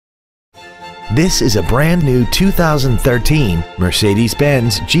This is a brand new 2013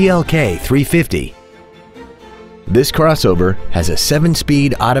 Mercedes-Benz GLK350. This crossover has a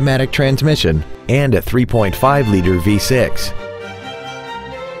 7-speed automatic transmission and a 3.5-liter V6.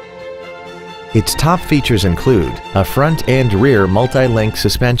 Its top features include a front and rear multi-link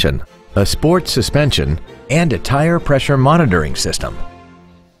suspension, a sports suspension, and a tire pressure monitoring system.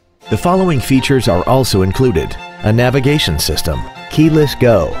 The following features are also included: a navigation system, keyless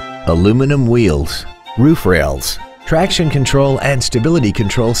go, aluminum wheels, roof rails, traction control and stability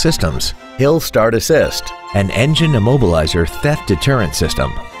control systems, hill start assist, an engine immobilizer theft deterrent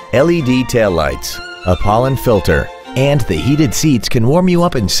system, LED taillights, a pollen filter, and the heated seats can warm you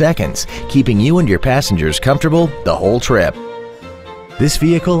up in seconds, keeping you and your passengers comfortable the whole trip. This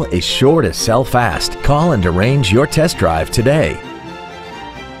vehicle is sure to sell fast. Call and arrange your test drive today.